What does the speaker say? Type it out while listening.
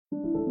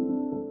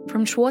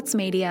From Schwartz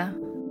Media,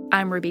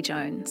 I'm Ruby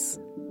Jones.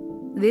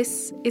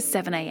 This is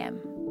 7am.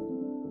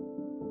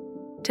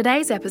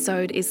 Today's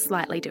episode is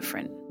slightly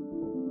different.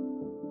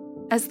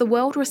 As the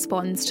world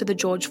responds to the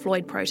George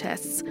Floyd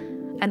protests,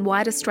 and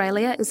white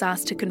Australia is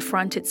asked to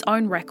confront its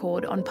own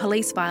record on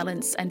police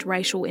violence and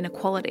racial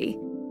inequality,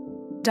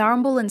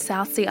 Darumbal and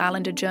South Sea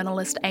Islander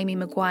journalist Amy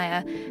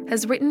Maguire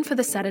has written for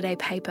the Saturday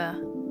paper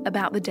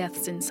about the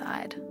deaths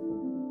inside.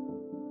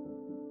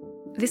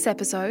 This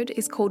episode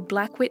is called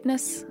Black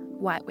Witness,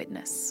 White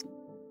Witness.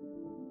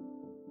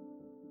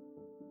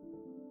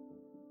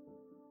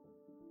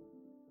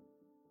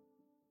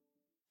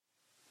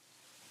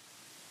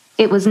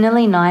 It was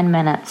nearly 9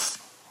 minutes.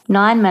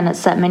 9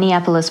 minutes that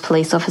Minneapolis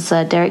police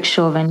officer Derek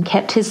Chauvin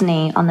kept his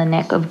knee on the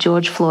neck of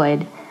George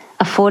Floyd,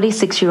 a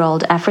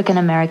 46-year-old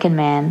African-American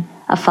man,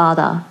 a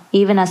father,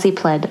 even as he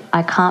pled,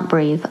 "I can't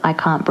breathe, I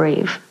can't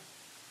breathe."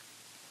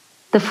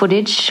 The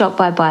footage, shot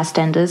by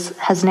bystanders,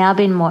 has now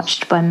been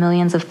watched by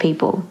millions of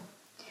people.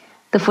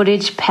 The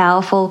footage,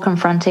 powerful,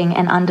 confronting,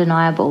 and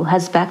undeniable,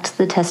 has backed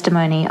the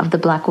testimony of the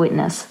Black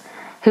witness,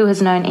 who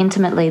has known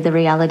intimately the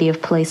reality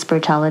of police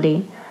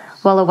brutality,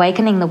 while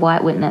awakening the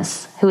white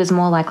witness, who is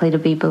more likely to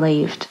be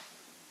believed.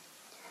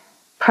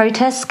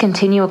 Protests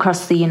continue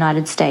across the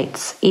United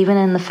States, even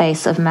in the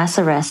face of mass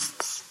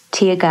arrests,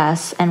 tear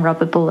gas, and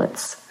rubber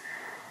bullets.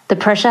 The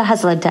pressure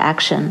has led to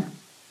action.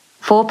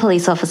 4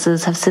 police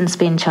officers have since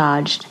been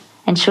charged,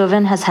 and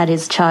Chauvin has had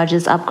his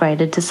charges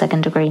upgraded to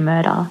second-degree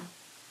murder.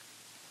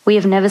 We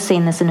have never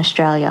seen this in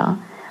Australia,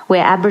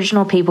 where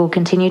Aboriginal people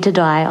continue to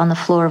die on the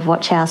floor of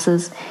watch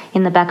houses,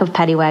 in the back of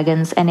paddy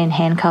wagons, and in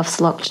handcuffs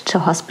locked to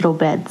hospital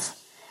beds.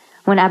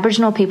 When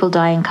Aboriginal people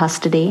die in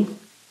custody,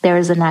 there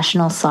is a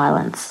national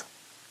silence.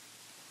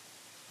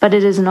 But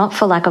it is not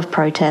for lack of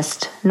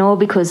protest, nor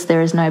because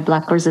there is no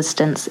black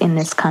resistance in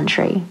this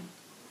country.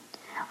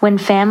 When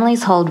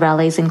families hold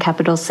rallies in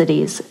capital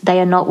cities, they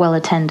are not well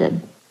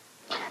attended.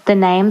 The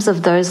names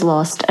of those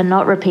lost are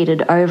not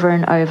repeated over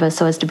and over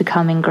so as to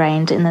become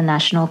ingrained in the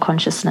national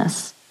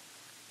consciousness.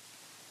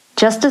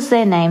 Just as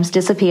their names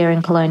disappear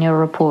in colonial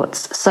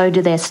reports, so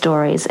do their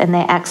stories and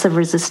their acts of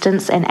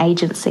resistance and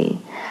agency,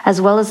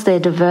 as well as their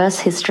diverse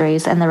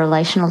histories and their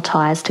relational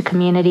ties to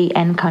community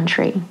and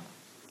country.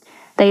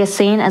 They are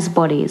seen as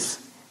bodies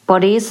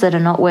that are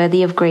not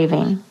worthy of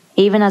grieving,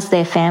 even as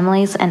their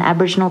families and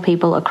Aboriginal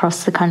people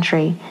across the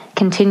country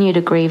continue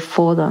to grieve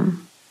for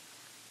them.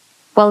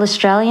 While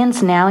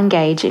Australians now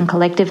engage in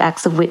collective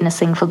acts of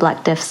witnessing for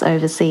black deaths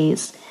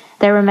overseas,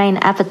 they remain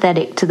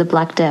apathetic to the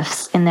black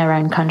deaths in their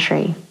own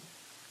country.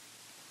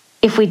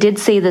 If we did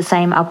see the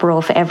same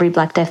uproar for every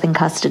black death in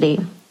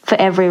custody, for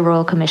every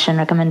Royal Commission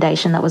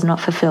recommendation that was not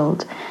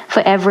fulfilled,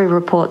 for every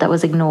report that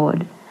was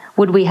ignored,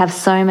 would we have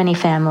so many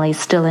families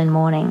still in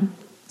mourning,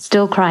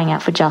 still crying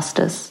out for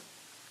justice?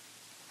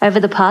 Over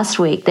the past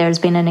week, there has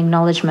been an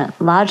acknowledgement,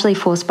 largely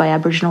forced by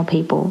Aboriginal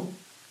people,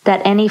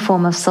 that any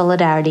form of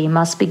solidarity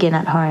must begin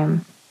at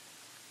home.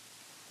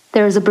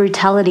 There is a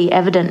brutality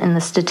evident in the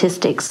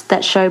statistics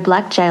that show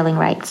black jailing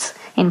rates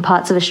in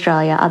parts of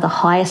Australia are the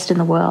highest in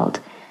the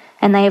world,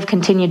 and they have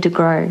continued to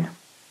grow.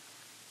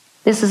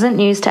 This isn't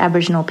news to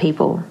Aboriginal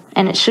people,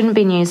 and it shouldn't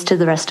be news to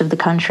the rest of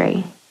the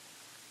country.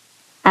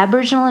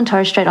 Aboriginal and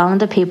Torres Strait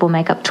Islander people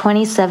make up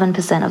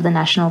 27% of the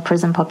national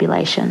prison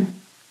population,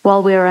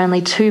 while we are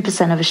only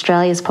 2% of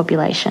Australia's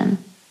population.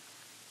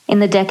 In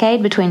the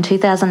decade between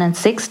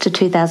 2006 to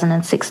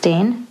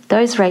 2016,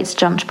 those rates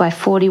jumped by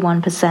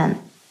 41%.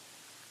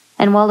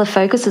 And while the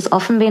focus has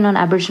often been on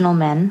Aboriginal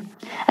men,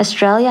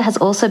 Australia has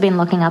also been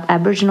locking up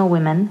Aboriginal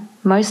women,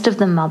 most of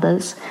them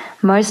mothers,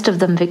 most of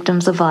them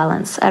victims of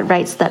violence, at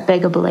rates that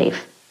beg a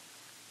belief.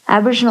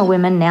 Aboriginal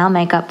women now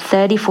make up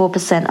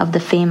 34% of the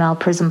female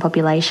prison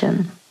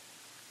population.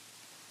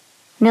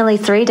 Nearly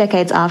 3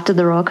 decades after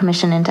the Royal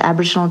Commission into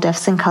Aboriginal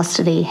Deaths in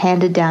Custody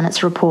handed down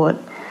its report,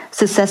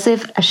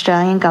 successive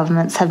Australian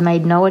governments have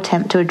made no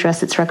attempt to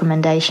address its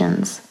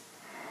recommendations.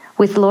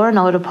 With law and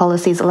order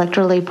policies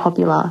electorally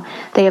popular,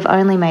 they have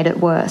only made it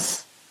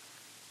worse.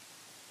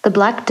 The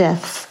black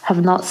deaths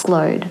have not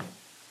slowed.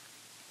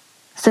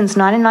 Since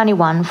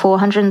 1991,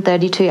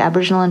 432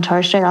 Aboriginal and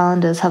Torres Strait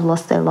Islanders have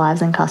lost their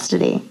lives in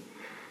custody.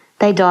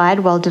 They died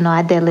while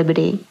denied their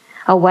liberty,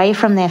 away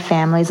from their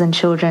families and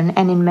children,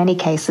 and in many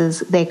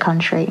cases, their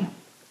country.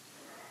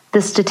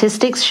 The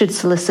statistics should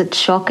solicit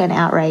shock and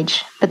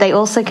outrage, but they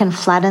also can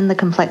flatten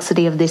the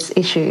complexity of this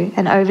issue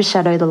and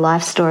overshadow the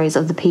life stories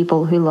of the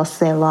people who lost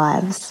their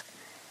lives.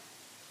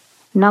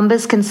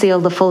 Numbers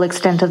conceal the full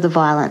extent of the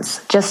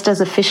violence, just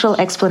as official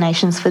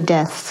explanations for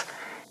deaths,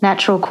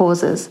 natural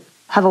causes,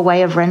 have a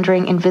way of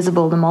rendering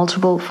invisible the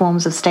multiple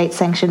forms of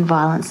state-sanctioned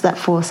violence that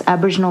force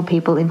Aboriginal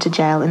people into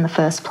jail in the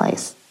first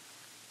place.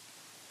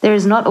 There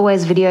is not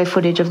always video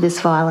footage of this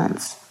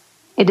violence.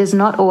 It is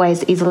not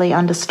always easily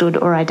understood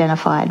or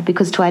identified,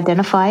 because to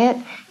identify it,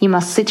 you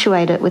must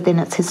situate it within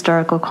its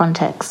historical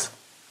context.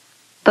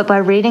 But by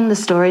reading the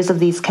stories of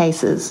these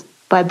cases,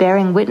 by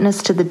bearing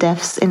witness to the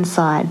deaths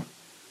inside,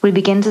 we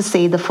begin to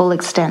see the full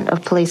extent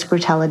of police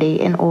brutality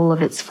in all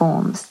of its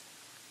forms.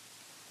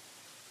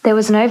 There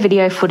was no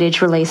video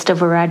footage released of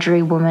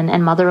Wiradjuri woman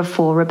and mother of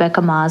four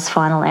Rebecca Marr's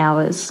final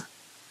hours.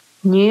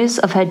 News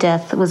of her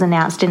death was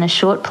announced in a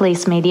short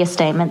police media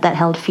statement that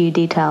held few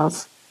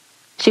details.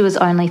 She was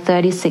only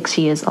 36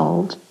 years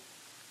old.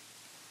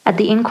 At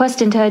the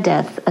inquest into her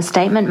death, a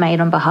statement made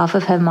on behalf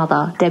of her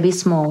mother, Debbie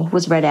Small,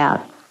 was read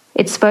out.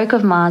 It spoke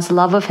of Marr's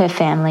love of her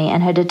family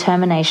and her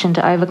determination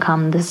to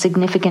overcome the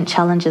significant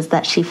challenges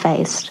that she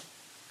faced.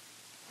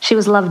 She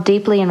was loved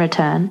deeply in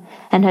return,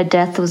 and her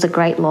death was a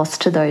great loss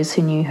to those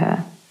who knew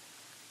her.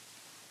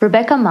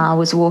 Rebecca Marr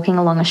was walking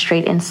along a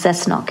street in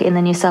Cessnock in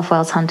the New South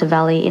Wales Hunter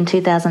Valley in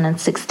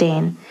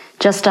 2016,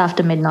 just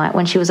after midnight,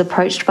 when she was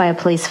approached by a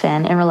police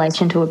van in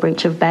relation to a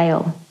breach of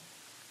bail.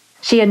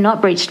 She had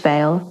not breached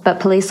bail, but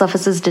police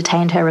officers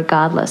detained her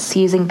regardless,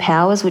 using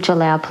powers which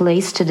allow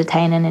police to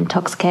detain an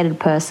intoxicated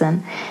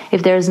person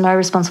if there is no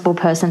responsible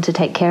person to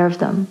take care of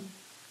them.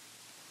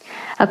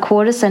 A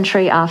quarter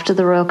century after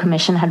the Royal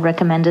Commission had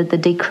recommended the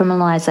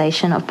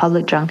decriminalisation of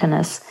public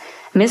drunkenness,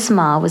 Miss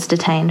Marr was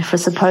detained for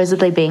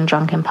supposedly being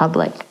drunk in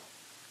public.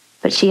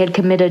 But she had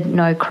committed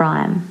no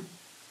crime.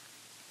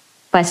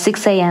 By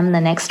 6 a.m. the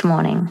next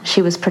morning,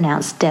 she was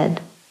pronounced dead.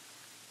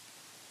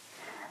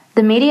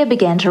 The media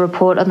began to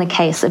report on the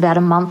case about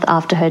a month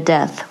after her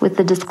death, with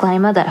the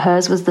disclaimer that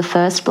hers was the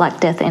first black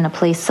death in a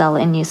police cell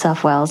in New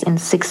South Wales in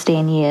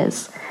 16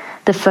 years,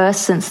 the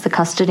first since the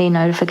Custody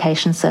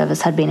Notification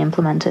Service had been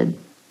implemented.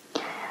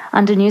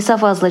 Under New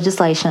South Wales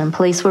legislation,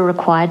 police were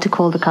required to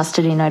call the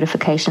Custody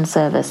Notification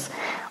Service,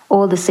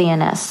 or the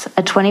CNS,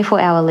 a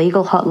 24-hour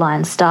legal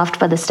hotline staffed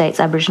by the state's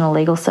Aboriginal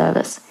Legal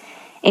Service.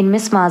 In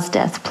Miss Marr's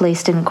death,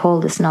 police didn't call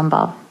this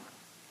number.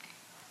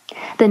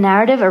 The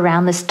narrative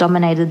around this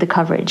dominated the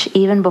coverage,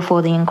 even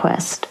before the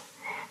inquest.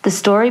 The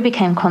story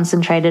became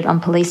concentrated on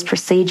police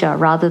procedure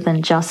rather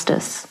than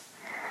justice.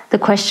 The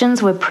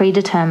questions were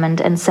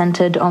predetermined and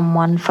centred on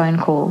one phone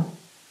call.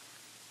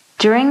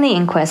 During the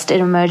inquest, it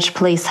emerged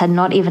police had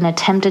not even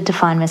attempted to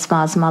find Miss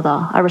Marr's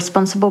mother, a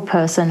responsible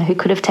person who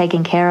could have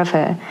taken care of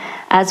her,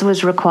 as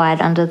was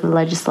required under the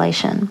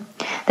legislation.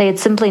 They had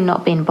simply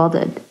not been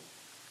bothered.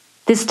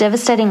 This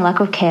devastating lack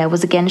of care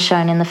was again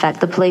shown in the fact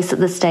the police at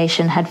the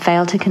station had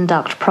failed to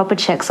conduct proper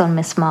checks on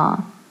Miss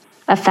Marr,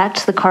 a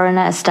fact the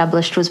coroner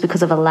established was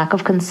because of a lack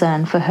of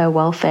concern for her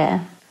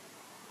welfare.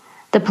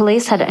 The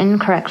police had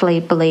incorrectly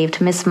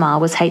believed Miss Marr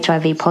was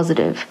HIV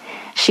positive.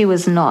 She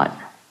was not.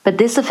 But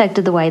this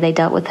affected the way they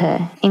dealt with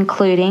her,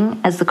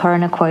 including, as the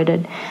coroner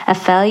quoted, a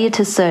failure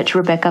to search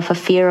Rebecca for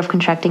fear of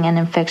contracting an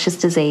infectious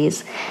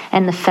disease,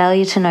 and the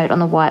failure to note on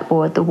the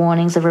whiteboard the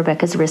warnings of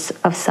Rebecca's risk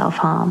of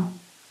self-harm.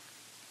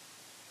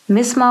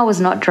 Miss Marr was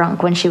not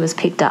drunk when she was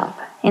picked up.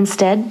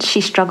 Instead,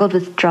 she struggled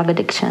with drug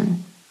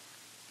addiction.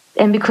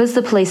 And because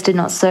the police did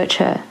not search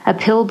her, a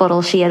pill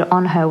bottle she had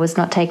on her was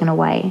not taken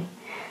away.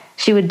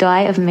 She would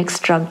die of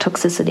mixed drug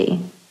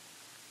toxicity.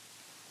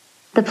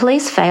 The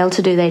police failed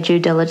to do their due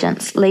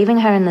diligence, leaving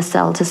her in the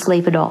cell to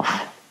sleep it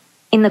off.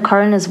 In the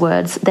coroner's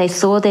words, they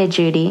saw their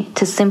duty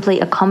to simply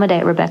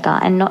accommodate Rebecca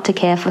and not to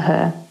care for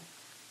her.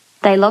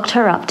 They locked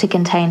her up to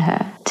contain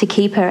her, to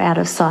keep her out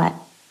of sight.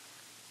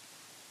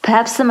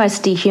 Perhaps the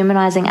most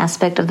dehumanising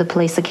aspect of the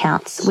police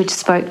accounts, which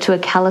spoke to a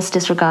callous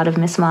disregard of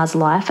Miss Marr's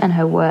life and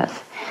her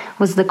worth,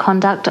 was the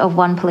conduct of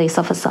one police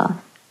officer,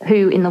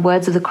 who, in the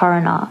words of the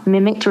coroner,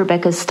 mimicked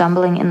Rebecca's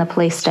stumbling in the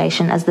police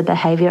station as the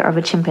behaviour of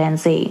a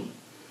chimpanzee.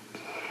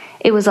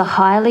 It was a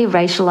highly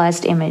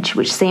racialised image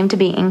which seemed to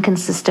be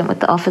inconsistent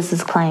with the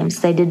officers' claims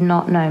they did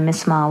not know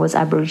Miss Marr was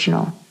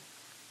Aboriginal.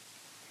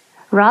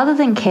 Rather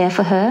than care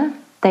for her,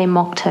 they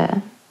mocked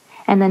her,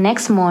 and the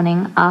next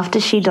morning, after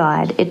she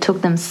died, it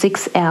took them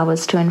 6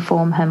 hours to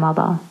inform her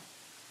mother.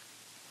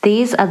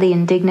 These are the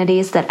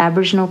indignities that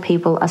Aboriginal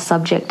people are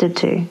subjected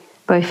to,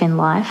 both in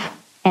life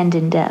and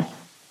in death.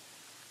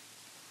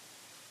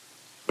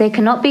 There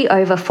cannot be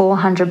over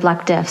 400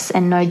 black deaths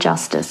and no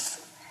justice.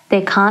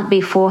 There can't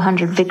be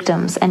 400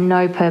 victims and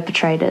no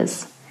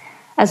perpetrators.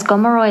 As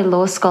Gomeroi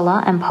law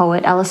scholar and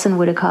poet Alison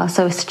Whittaker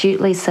so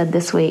astutely said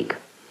this week,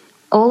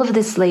 all of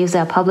this leaves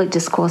our public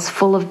discourse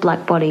full of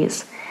black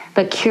bodies,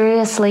 but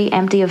curiously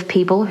empty of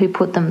people who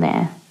put them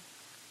there.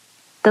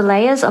 The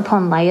layers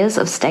upon layers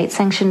of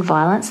state-sanctioned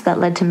violence that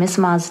led to Miss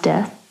Marr's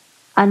death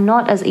are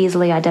not as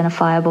easily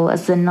identifiable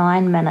as the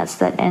 9 minutes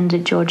that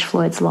ended George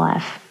Floyd's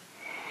life.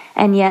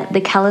 And yet the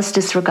callous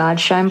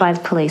disregard shown by the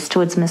police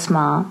towards Miss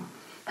Marr,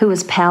 who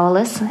was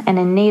powerless and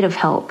in need of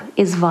help,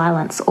 is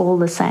violence all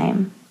the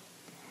same.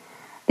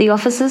 The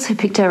officers who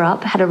picked her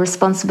up had a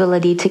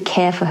responsibility to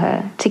care for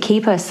her, to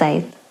keep her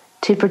safe,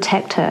 to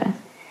protect her.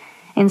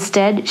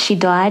 Instead, she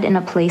died in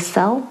a police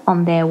cell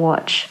on their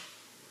watch.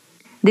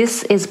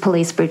 This is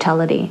police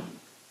brutality.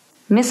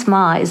 Miss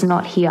Marr is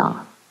not here,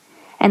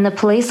 and the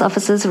police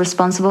officers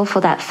responsible for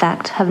that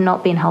fact have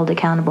not been held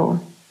accountable.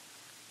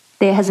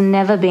 There has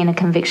never been a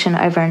conviction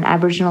over an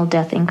Aboriginal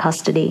death in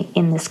custody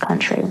in this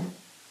country.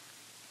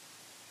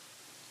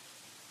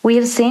 We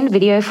have seen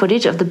video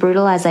footage of the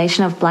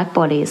brutalisation of black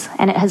bodies,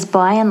 and it has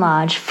by and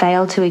large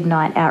failed to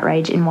ignite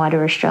outrage in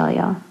wider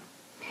Australia.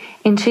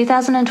 In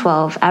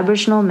 2012,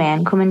 Aboriginal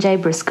man Kumanjay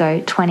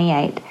Briscoe,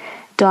 28,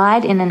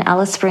 died in an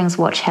Alice Springs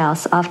watch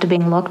house after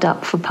being locked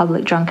up for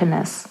public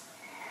drunkenness.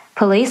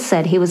 Police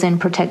said he was in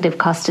protective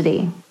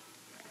custody.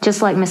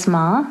 Just like Miss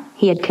Ma,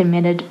 he had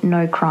committed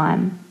no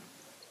crime.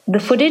 The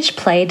footage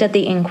played at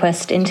the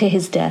inquest into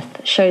his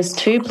death shows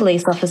 2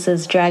 police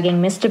officers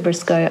dragging Mr.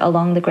 Briscoe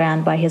along the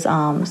ground by his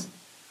arms.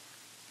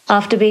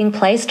 After being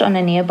placed on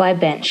a nearby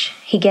bench,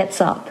 he gets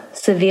up,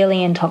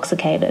 severely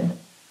intoxicated.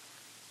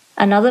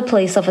 Another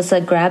police officer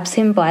grabs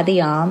him by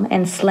the arm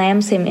and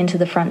slams him into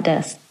the front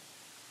desk.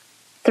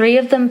 3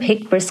 of them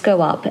pick Briscoe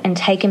up and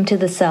take him to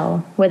the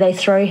cell, where they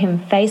throw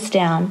him face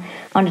down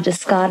on a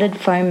discarded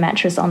foam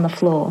mattress on the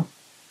floor.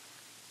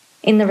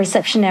 In the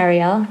reception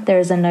area, there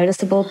is a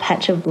noticeable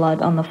patch of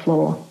blood on the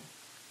floor.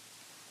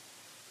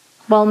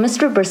 While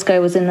Mr.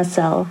 Briscoe was in the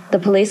cell, the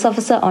police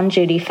officer on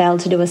duty failed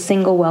to do a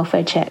single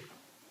welfare check.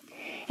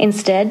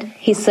 Instead,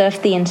 he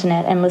surfed the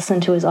internet and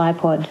listened to his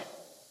iPod.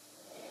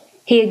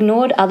 He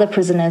ignored other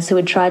prisoners who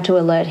had tried to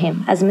alert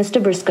him, as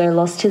Mr. Briscoe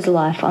lost his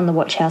life on the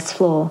watchhouse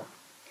floor.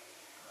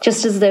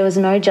 Just as there was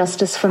no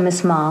justice for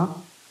Miss Ma,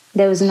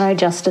 there was no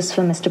justice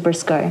for Mr.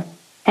 Briscoe,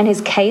 and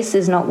his case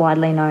is not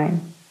widely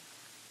known.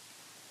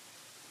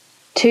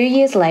 2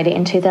 years later,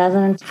 in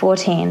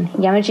 2014,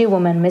 Yamatji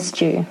woman Miss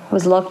Dhu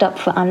was locked up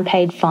for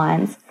unpaid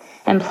fines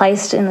and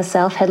placed in the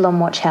South Headlong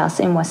Watchhouse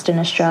in Western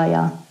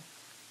Australia.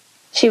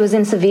 She was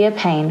in severe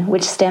pain,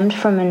 which stemmed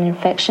from an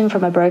infection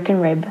from a broken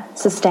rib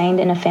sustained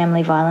in a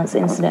family violence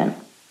incident.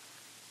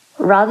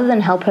 Rather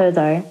than help her,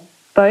 though,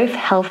 both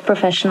health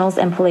professionals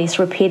and police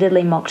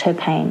repeatedly mocked her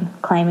pain,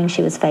 claiming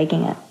she was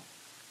faking it.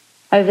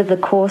 Over the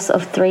course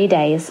of 3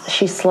 days,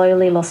 she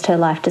slowly lost her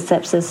life to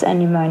sepsis and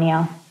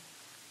pneumonia.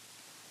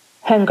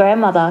 Her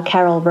grandmother,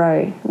 Carol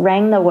Rowe,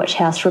 rang the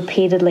watchhouse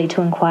repeatedly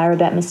to inquire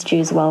about Miss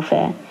Dhu's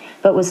welfare,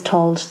 but was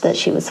told that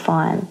she was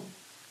fine.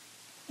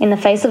 In the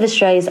face of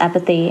Australia's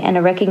apathy and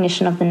a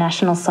recognition of the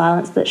national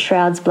silence that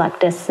shrouds black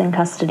deaths in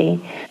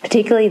custody,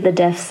 particularly the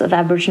deaths of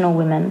Aboriginal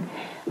women,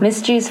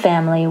 Miss Dhu's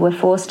family were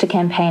forced to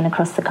campaign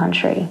across the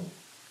country.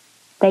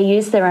 They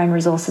used their own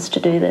resources to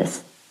do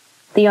this.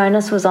 The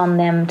onus was on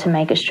them to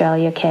make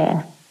Australia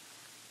care.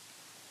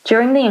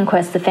 During the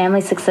inquest, the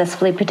family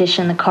successfully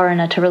petitioned the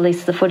coroner to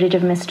release the footage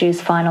of Miss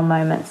Dhu's final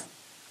moments,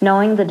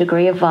 knowing the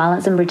degree of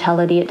violence and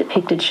brutality it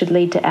depicted should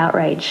lead to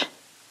outrage.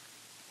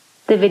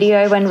 The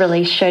video, when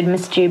released, showed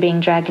Miss Dhu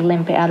being dragged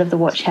limp out of the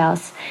watch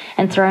house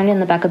and thrown in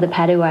the back of the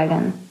paddy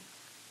wagon.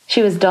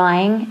 She was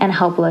dying and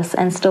helpless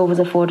and still was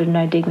afforded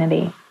no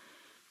dignity.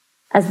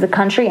 As the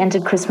country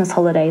entered Christmas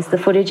holidays, the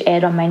footage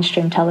aired on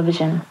mainstream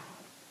television.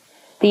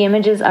 The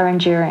images are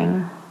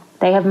enduring.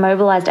 They have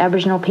mobilised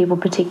Aboriginal people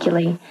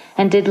particularly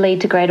and did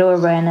lead to greater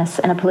awareness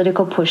and a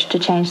political push to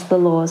change the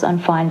laws on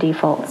fine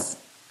defaults.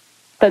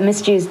 But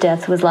Miss Dhu's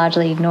death was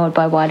largely ignored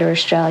by wider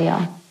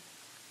Australia.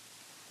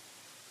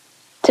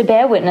 To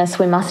bear witness,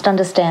 we must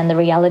understand the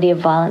reality of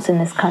violence in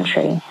this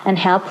country and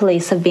how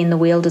police have been the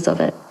wielders of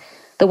it,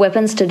 the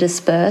weapons to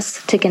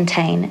disperse, to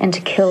contain, and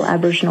to kill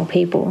Aboriginal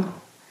people.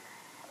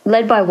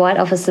 Led by white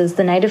officers,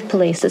 the Native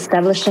Police,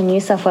 established in New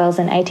South Wales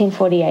in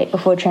 1848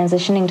 before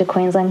transitioning to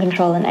Queensland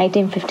control in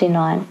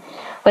 1859,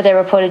 where they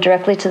reported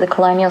directly to the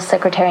Colonial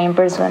Secretary in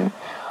Brisbane,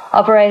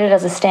 operated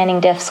as a standing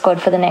death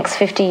squad for the next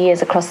 50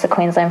 years across the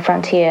Queensland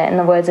frontier, in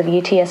the words of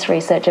UTS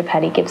researcher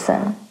Paddy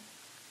Gibson.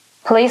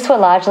 Police were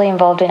largely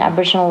involved in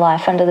Aboriginal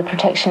life under the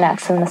Protection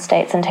Acts in the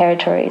states and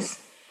territories.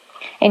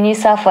 In New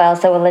South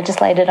Wales, they were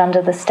legislated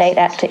under the State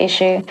Act to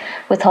issue,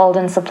 withhold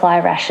and supply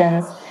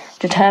rations,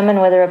 determine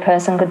whether a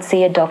person could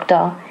see a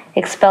doctor,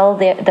 expel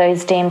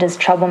those deemed as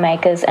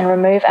troublemakers, and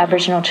remove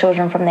Aboriginal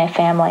children from their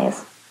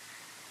families,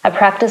 a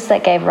practice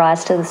that gave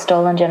rise to the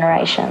Stolen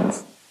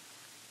Generations.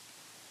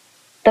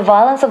 The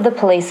violence of the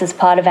police is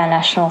part of our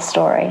national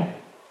story.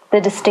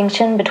 The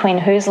distinction between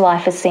whose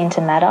life is seen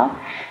to matter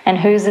and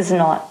whose is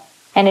not,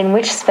 and in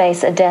which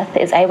space a death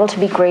is able to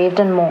be grieved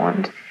and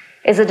mourned,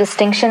 is a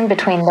distinction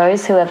between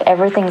those who have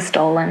everything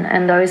stolen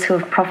and those who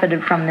have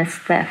profited from this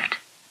theft.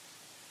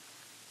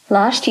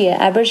 Last year,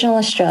 Aboriginal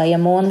Australia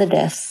mourned the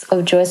deaths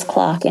of Joyce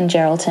Clark in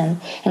Geraldton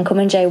and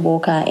Kumanjay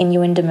Walker in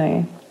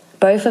Yuendamu,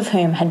 both of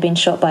whom had been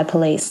shot by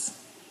police.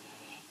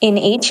 In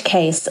each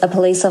case, a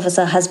police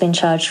officer has been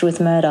charged with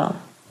murder.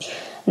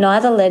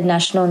 Neither led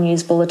national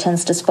news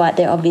bulletins despite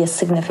their obvious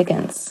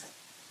significance.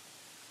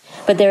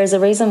 But there is a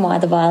reason why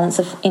the violence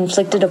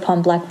inflicted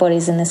upon black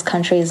bodies in this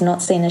country is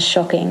not seen as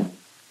shocking.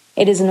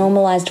 It is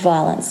normalised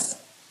violence,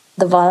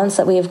 the violence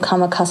that we have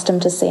come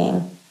accustomed to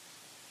seeing.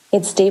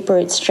 Its deep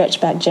roots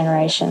stretch back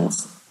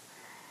generations.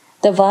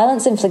 The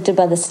violence inflicted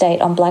by the state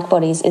on black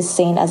bodies is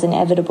seen as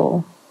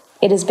inevitable.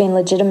 It has been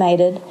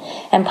legitimated,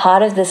 and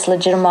part of this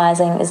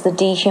legitimising is the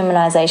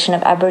dehumanisation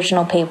of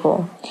Aboriginal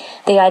people,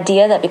 the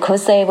idea that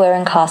because they were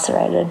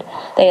incarcerated,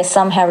 they are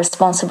somehow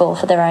responsible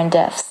for their own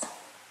deaths.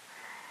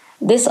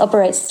 This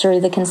operates through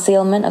the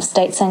concealment of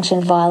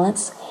state-sanctioned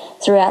violence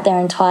throughout their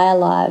entire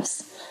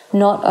lives,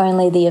 not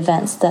only the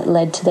events that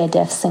led to their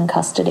deaths in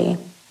custody.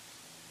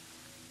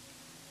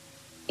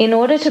 In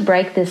order to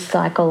break this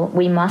cycle,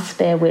 we must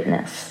bear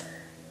witness.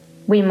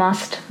 We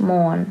must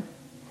mourn.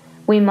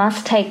 We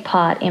must take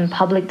part in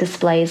public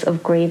displays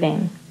of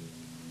grieving.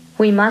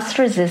 We must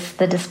resist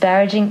the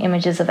disparaging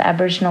images of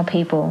Aboriginal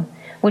people,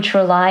 which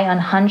rely on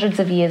hundreds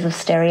of years of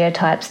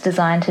stereotypes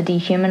designed to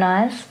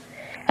dehumanise,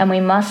 and we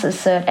must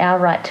assert our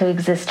right to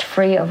exist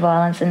free of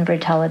violence and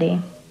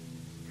brutality.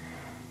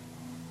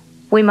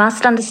 We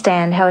must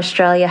understand how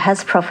Australia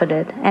has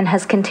profited and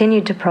has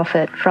continued to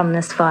profit from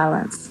this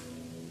violence.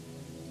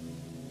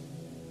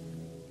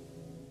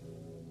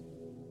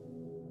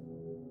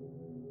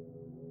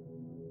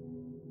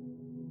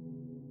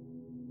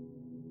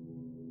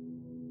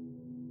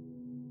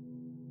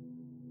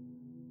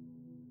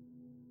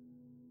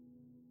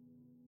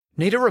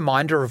 Need a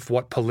reminder of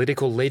what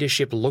political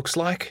leadership looks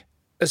like?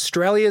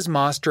 Australia's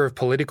master of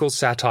political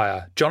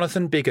satire,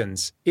 Jonathan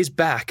Biggins, is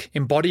back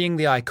embodying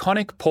the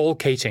iconic Paul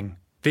Keating,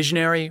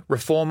 visionary,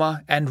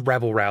 reformer and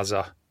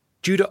rabble-rouser.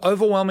 Due to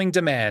overwhelming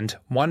demand,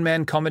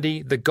 one-man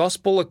comedy The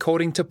Gospel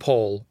According to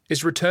Paul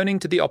is returning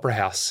to the Opera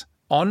House,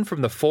 on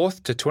from the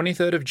 4th to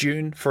 23rd of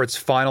June for its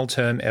final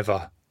term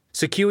ever.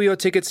 Secure your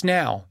tickets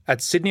now at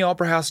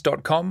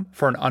sydneyoperahouse.com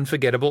for an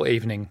unforgettable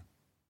evening.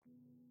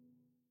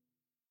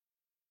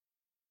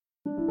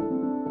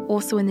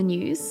 Also in the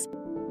news,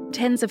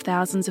 tens of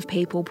thousands of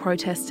people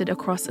protested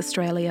across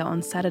Australia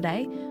on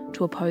Saturday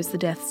to oppose the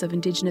deaths of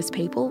Indigenous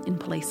people in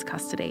police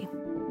custody.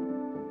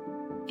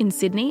 In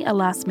Sydney, a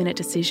last-minute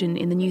decision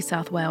in the New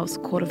South Wales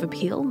Court of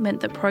Appeal meant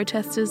that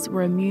protesters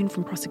were immune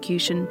from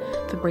prosecution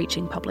for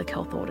breaching public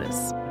health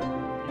orders.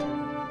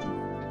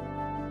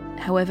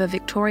 However,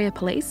 Victoria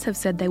Police have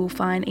said they will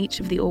fine each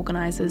of the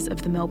organisers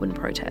of the Melbourne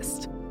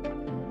protest.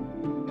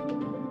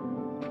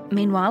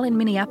 Meanwhile, in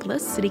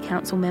Minneapolis, City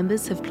Council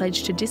members have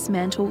pledged to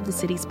dismantle the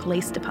city's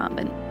police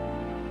department.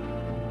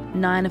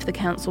 9 of the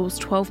council's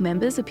 12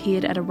 members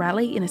appeared at a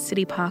rally in a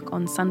city park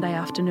on Sunday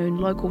afternoon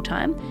local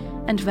time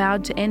and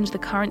vowed to end the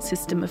current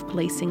system of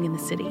policing in the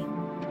city.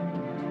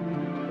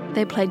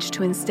 They pledged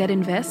to instead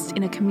invest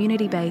in a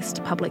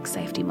community-based public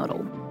safety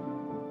model.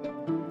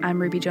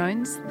 I'm Ruby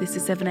Jones. This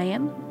is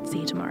 7am. See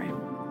you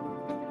tomorrow.